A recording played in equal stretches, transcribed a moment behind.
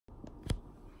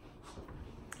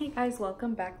Hey guys,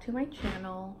 welcome back to my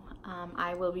channel.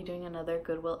 I will be doing another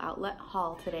Goodwill Outlet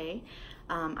haul today.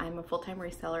 I'm a full-time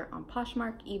reseller on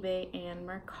Poshmark, eBay, and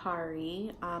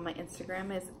Mercari. My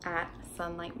Instagram is at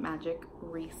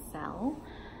Sunlightmagicresell.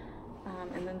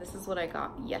 And then this is what I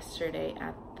got yesterday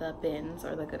at the bins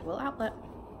or the Goodwill Outlet.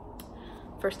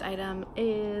 First item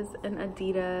is an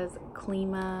Adidas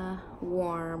Klima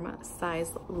Warm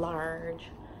size large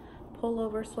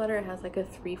pullover sweater. It has like a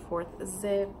 3/4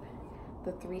 zip,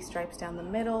 the 3 stripes down the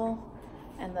middle,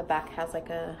 and the back has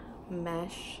like a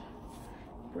mesh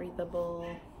breathable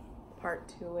part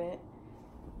to it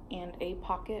and a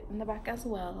pocket in the back as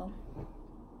well.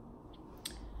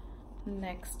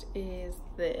 Next is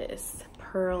this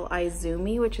Pearl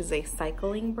Izumi, which is a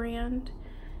cycling brand,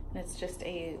 and it's just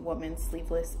a woman's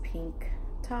sleeveless pink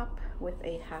top with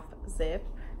a half zip.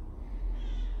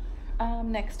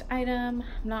 Next item,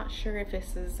 I'm not sure if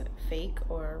this is fake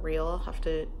or real, I'll have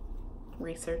to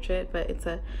research it, but it's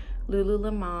a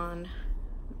Lululemon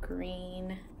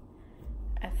green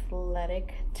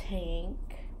athletic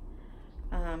tank.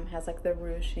 Has like the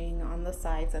ruching on the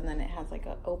sides, and then it has like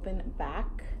an open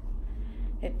back.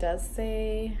 It does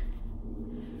say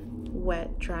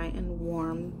wet, dry, and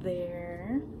warm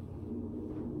there.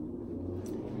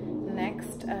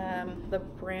 Next, the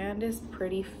brand is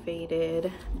pretty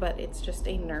faded, but it's just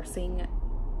a nursing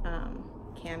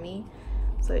cami,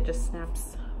 so it just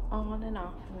snaps on and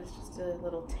off, and it's just a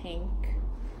little tank.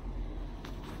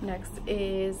 Next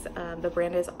is the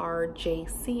brand is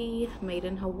RJC, made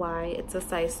in Hawaii. It's a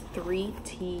size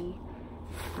 3T,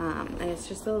 and it's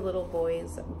just a little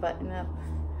boy's button-up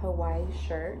Hawaii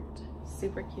shirt.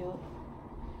 Super cute.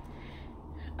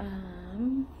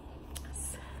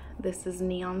 This is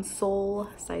Neon Soul,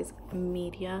 size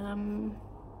medium.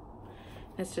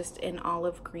 It's just an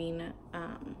olive green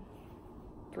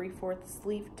 3/4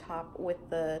 sleeve top with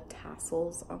the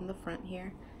tassels on the front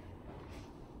here.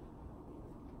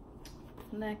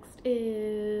 Next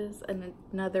is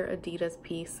another Adidas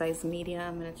piece, size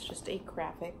medium, and it's just a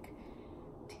graphic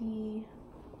tee.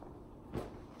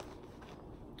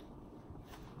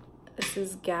 This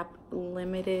is Gap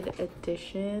limited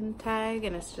edition tag,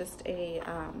 and it's just a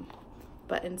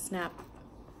button snap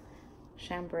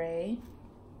chambray,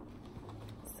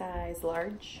 size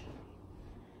large.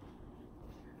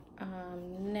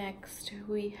 Next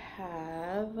we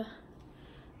have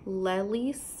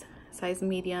Lely's, size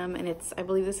medium, and I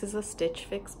believe this is a Stitch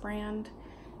Fix brand.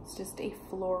 It's just a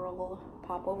floral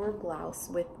popover blouse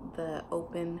with the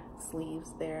open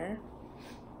sleeves there.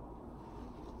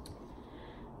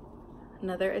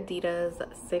 Another Adidas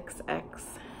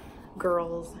 6X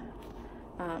girls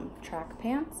track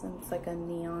pants, and it's like a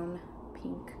neon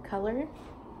pink color.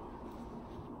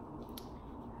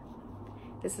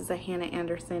 This is a Hannah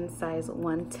Anderson size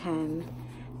 110,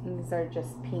 and these are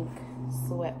just pink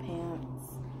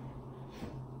sweatpants.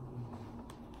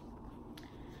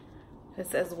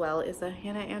 This as well is a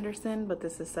Hannah Anderson, but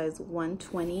this is size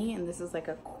 120, and this is like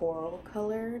a coral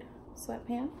colored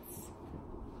sweatpants.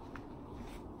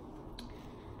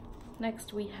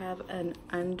 Next we have an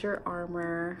Under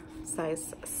Armour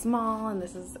size small, and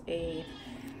this is a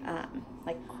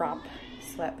like crop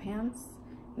sweatpants,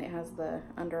 and it has the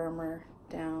Under Armour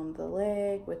down the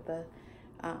leg with the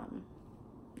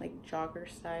like jogger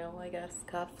style, I guess,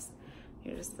 cuffs.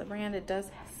 Here's the brand. It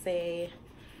does say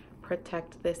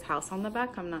Protect This House on the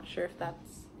back. I'm not sure if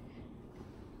that's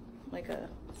like a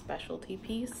specialty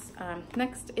piece.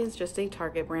 Next is just a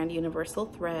Target brand, Universal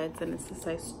Threads, and it's a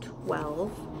size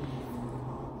 12.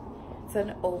 It's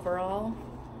an overall.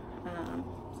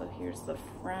 So here's the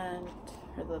front,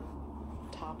 or the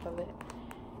top of it,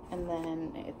 and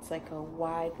then it's like a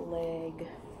wide leg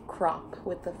crop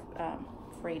with the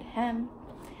frayed hem,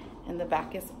 and the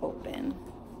back is open.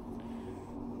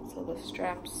 So the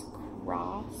straps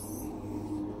cross,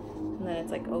 and then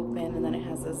it's like open, and then it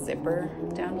has a zipper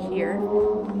down here.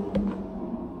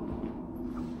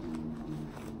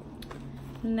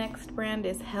 Next brand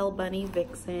is Hell Bunny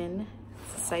Vixen.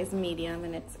 It's a size medium,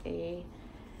 and it's a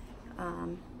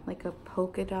like a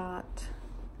polka dot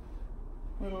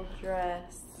little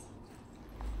dress.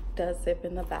 Does zip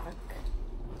in the back.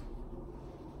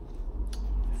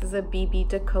 This is a BB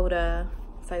Dakota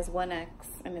size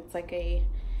 1X, and it's like a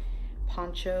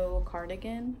poncho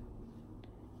cardigan.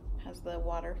 Has the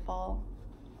waterfall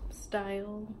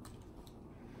style.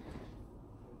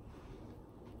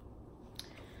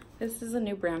 This is a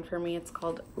new brand for me. It's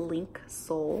called Link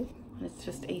Soul, and it's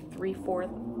just a 3/4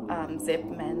 zip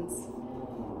men's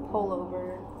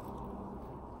pullover.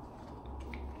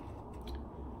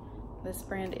 This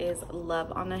brand is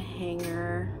Love on a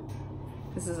Hanger.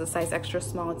 This is a size extra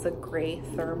small. It's a gray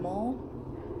thermal.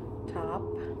 top.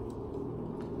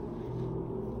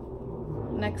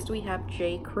 Next we have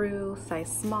J. Crew,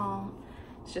 size small.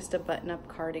 It's just a button-up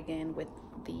cardigan with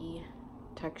the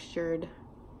textured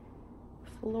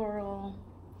floral.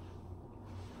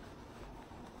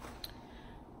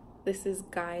 This is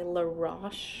Guy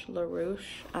LaRoche.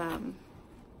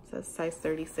 Says size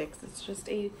 36. It's just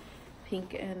a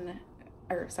pink and,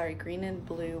 green and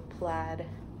blue plaid,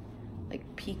 like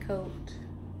peacoat.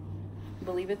 I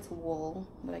believe it's wool,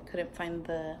 but I couldn't find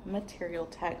the material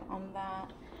tag on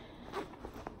that.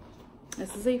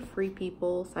 This is a Free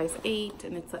People, size 8,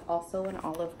 and it's also an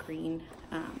olive green,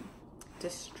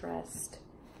 distressed,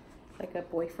 like a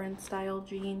boyfriend style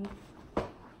jean.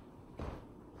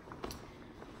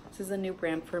 This is a new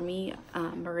brand for me,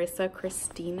 Marissa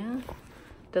Christina.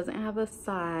 Doesn't have a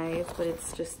size, but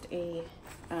it's just a,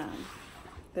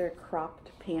 they're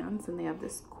cropped pants, and they have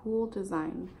this cool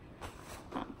design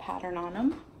pattern on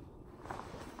them.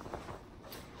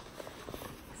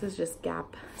 This is just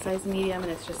Gap, size medium,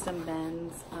 and it's just a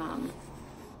men's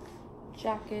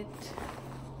jacket.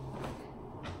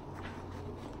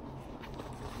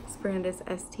 This brand is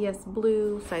STS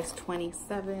Blue, size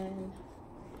 27.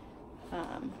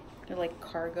 They're like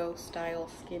cargo style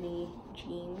skinny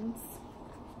jeans.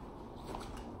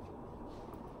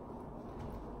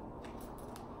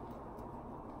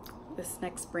 This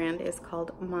next brand is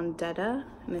called Mondetta,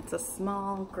 and it's a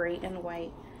small gray and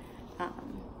white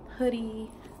hoodie.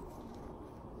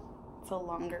 It's a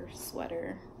longer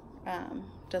sweater.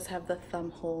 Does have the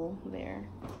thumb hole there.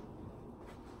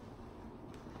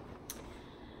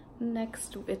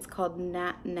 Next, it's called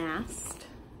Nat Nast.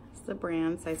 It's the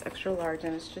brand, size extra large,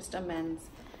 and it's just a men's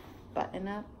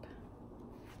button-up.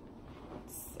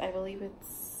 I believe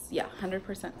it's, yeah,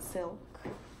 100% silk.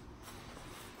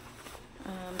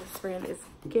 This brand is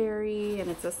Gary, and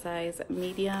it's a size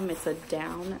medium. It's a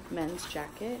down men's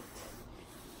jacket,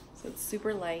 so it's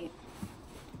super light.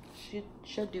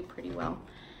 Should do pretty well.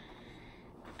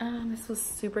 This was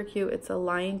super cute. It's a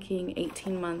Lion King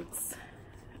 18 months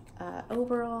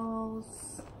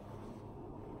overalls.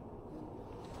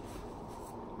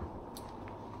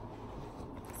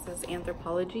 This is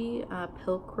Anthropologie,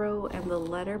 Pilcrow and the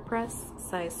Letterpress,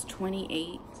 size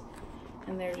 28.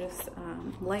 And they're just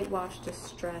light wash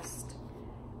distressed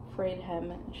frayed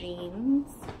hem jeans.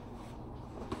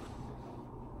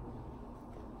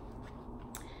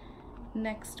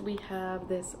 Next we have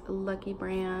this Lucky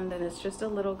brand, and it's just a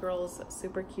little girl's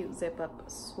super cute zip up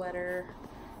sweater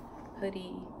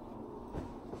hoodie.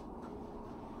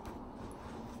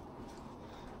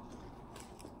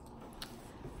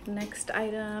 Next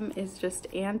item is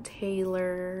just Ann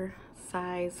Taylor,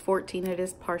 size 14. It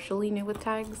is partially new with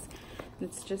tags.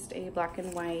 It's just a black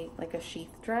and white, like a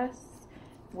sheath dress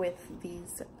with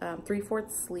these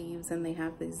 3/4 sleeves, and they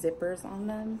have these zippers on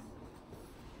them.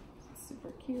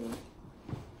 Super cute.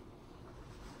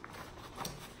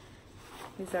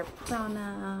 These are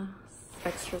Prana,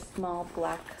 extra small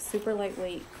black, super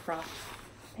lightweight crop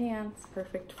pants,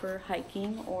 perfect for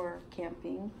hiking or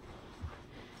camping.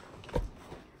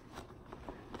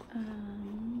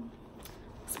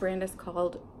 This brand is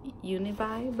called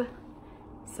Univibe,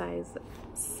 size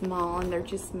small, and they're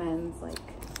just men's like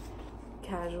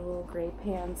casual gray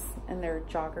pants, and they're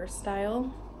jogger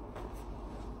style.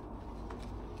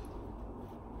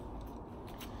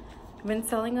 I've been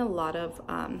selling a lot of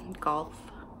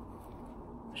golf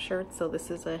shirts, so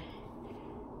this is a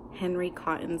Henry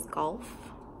Cotton's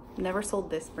Golf. Never sold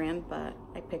this brand, but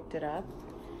I picked it up.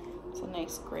 It's a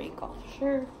nice gray golf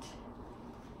shirt.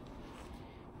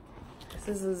 This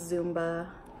is a Zumba,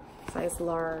 size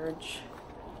large,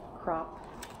 crop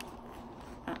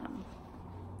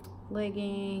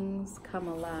leggings, Come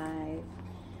Alive,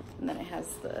 and then it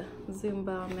has the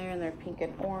Zumba on there, and they're pink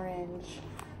and orange.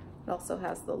 It also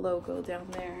has the logo down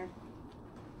there.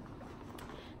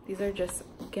 These are just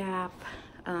Gap,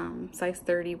 size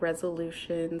 30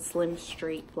 Resolution, slim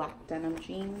straight black denim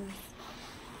jeans.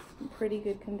 In pretty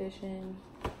good condition.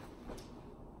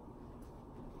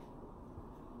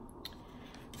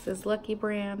 This is Lucky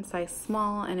brand, size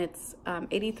small, and it's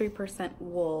 83%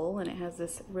 wool, and it has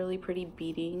this really pretty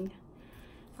beading,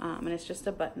 and it's just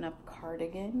a button-up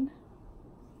cardigan.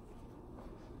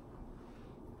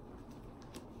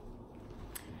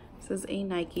 This is a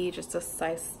Nike, just a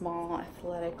size small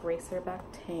athletic racerback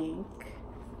tank.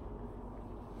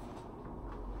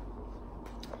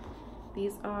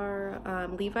 These are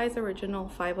Levi's original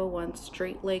 501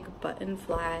 straight leg button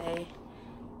fly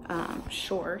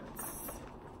shorts.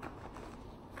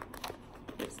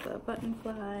 Here's the button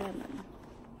fly, and then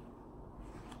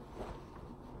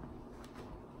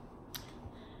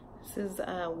This is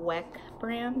a WEC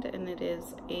brand, and it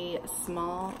is a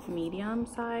small medium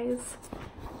size.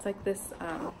 It's like this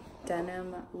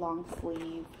denim long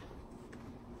sleeve,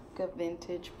 like a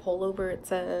vintage pullover. It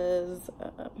says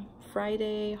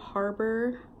Friday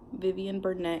Harbor. Vivian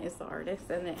Burnett is the artist,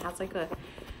 and it has like a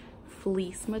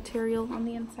fleece material on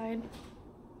the inside.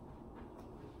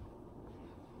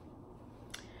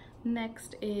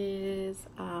 Next is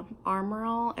Armor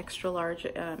All extra large,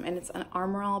 and it's an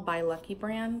Armor All by Lucky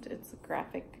brand. It's a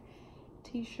graphic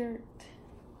t-shirt.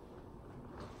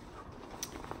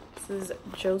 This is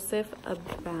Joseph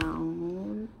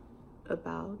Aboud,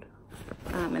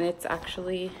 and it's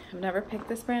actually, I've never picked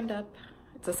this brand up.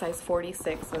 It's a size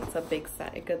 46, so it's a big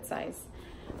size, a good size.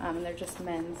 And they're just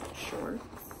men's shorts.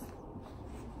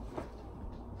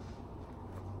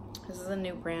 This is a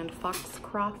new brand,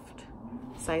 Foxcroft,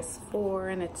 size 4,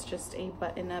 and it's just a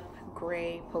button-up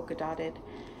gray polka dotted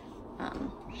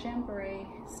chambray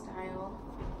style.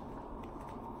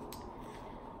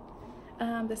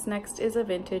 This next is a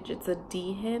vintage. It's a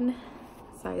Dehan,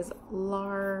 size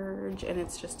large, and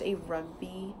it's just a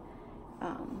rugby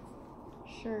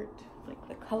shirt, like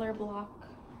the color block.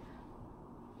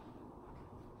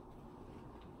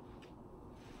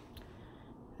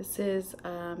 This is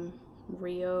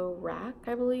Rio Rack,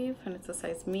 I believe, and it's a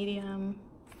size medium.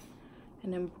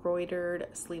 An embroidered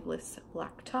sleeveless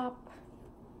black top.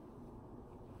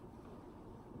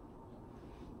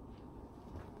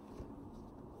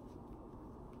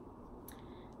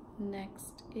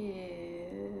 Next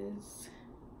is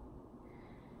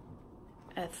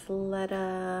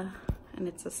Athleta, and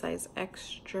it's a size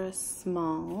extra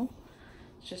small.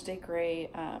 It's just a gray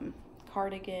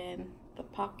cardigan, the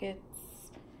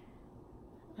pockets,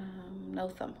 no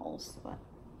thumb holes, but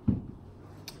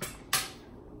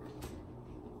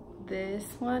this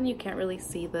one you can't really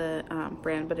see the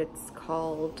brand, but it's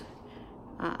called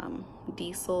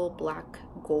Diesel Black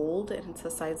Gold, and it's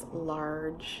a size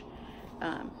large.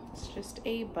 It's just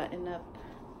a button-up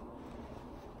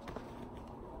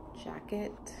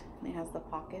jacket, and it has the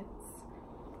pockets.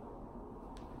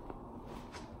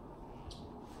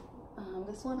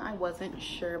 This one I wasn't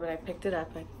sure, but I picked it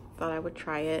up. I thought I would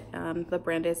try it. The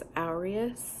brand is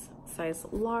Aureus, size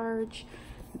large.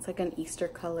 It's like an Easter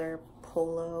color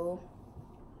polo,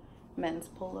 men's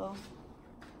polo.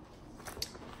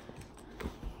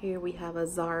 Here we have a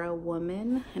Zara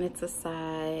woman, and it's a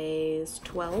size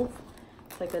 12.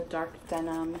 It's like a dark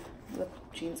denim. The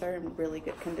jeans are in really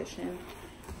good condition.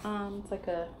 It's like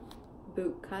a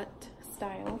boot cut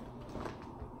style.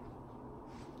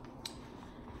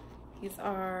 These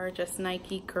are just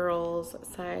Nike girls,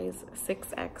 size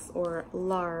 6X or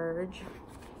large,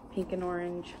 pink and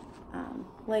orange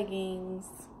leggings,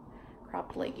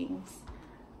 cropped leggings.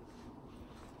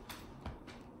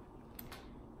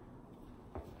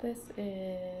 This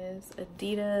is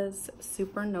Adidas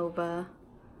Supernova,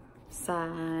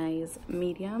 size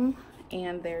medium,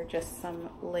 and they're just some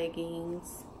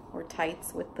leggings or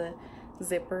tights with the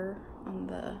zipper on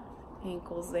the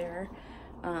ankles there.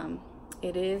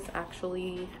 It is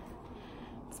actually,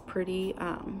 it's pretty,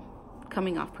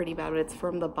 coming off pretty bad, but it's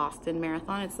from the Boston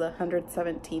Marathon. It's the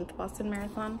 117th Boston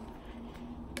Marathon.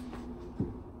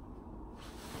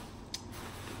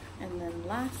 And then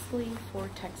lastly, for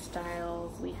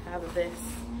textiles, we have this,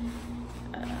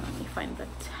 let me find the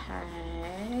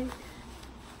tag.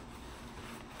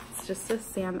 It's just a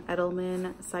Sam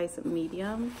Edelman size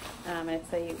medium, and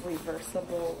it's a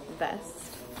reversible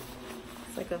vest.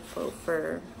 It's like a faux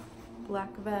fur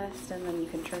black vest, and then you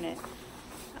can turn it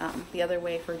the other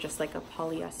way for just like a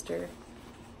polyester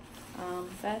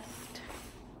vest.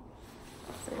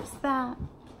 So there's that.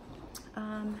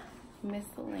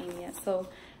 Miscellaneous. So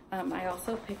I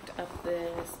also picked up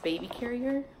this baby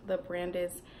carrier. The brand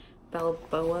is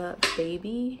Balboa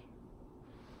Baby,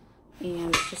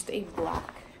 and it's just a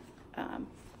black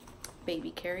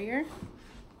baby carrier,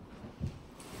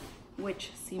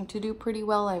 which seem to do pretty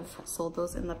well. I've sold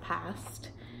those in the past.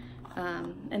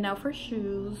 And now for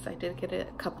shoes, I did get a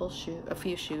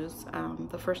few shoes.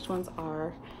 The first ones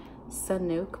are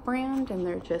Sanuk brand, and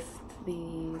they're just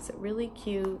these really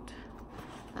cute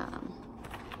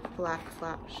black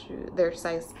flat shoes. They're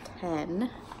size 10.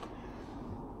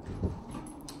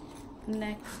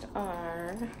 Next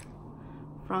are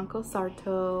Franco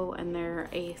Sarto, and they're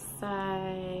a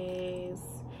size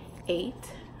 8.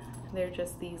 They're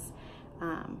just these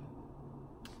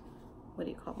what do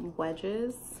you call them,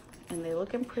 wedges, and they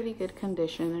look in pretty good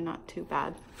condition. They're not too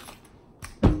bad.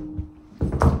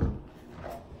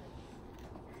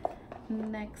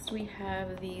 Next we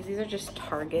have these are just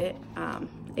Target,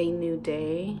 A New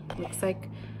Day. Looks like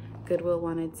Goodwill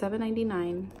wanted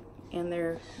 $7.99, and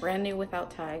they're brand new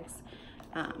without tags.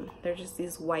 They're just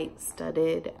these white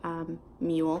studded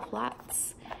mule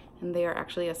flats, and they are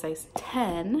actually a size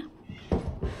 10.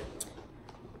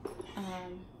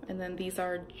 And then these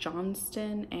are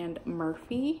Johnston and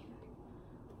Murphy,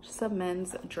 some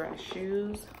men's dress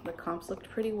shoes. The comps looked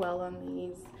pretty well on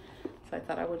these, so I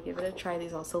thought I would give it a try.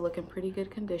 These also look in pretty good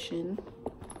condition.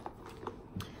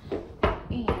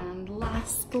 And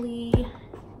lastly,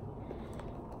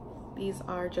 these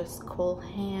are just Cole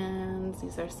Hands.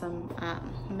 These are some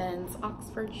men's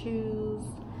Oxford shoes.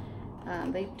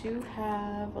 They do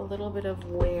have a little bit of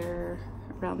wear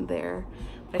around there,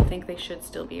 but I think they should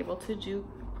still be able to do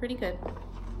pretty good.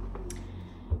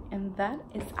 And that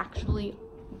is actually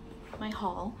my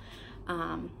haul.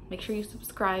 Make sure you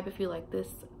subscribe if you like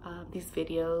these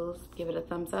videos. Give it a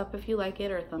thumbs up if you like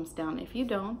it, or a thumbs down if you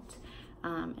don't.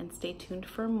 And stay tuned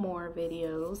for more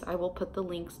videos. I will put the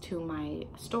links to my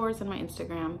stores and my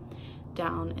Instagram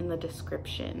down in the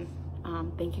description.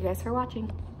 Thank you guys for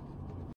watching.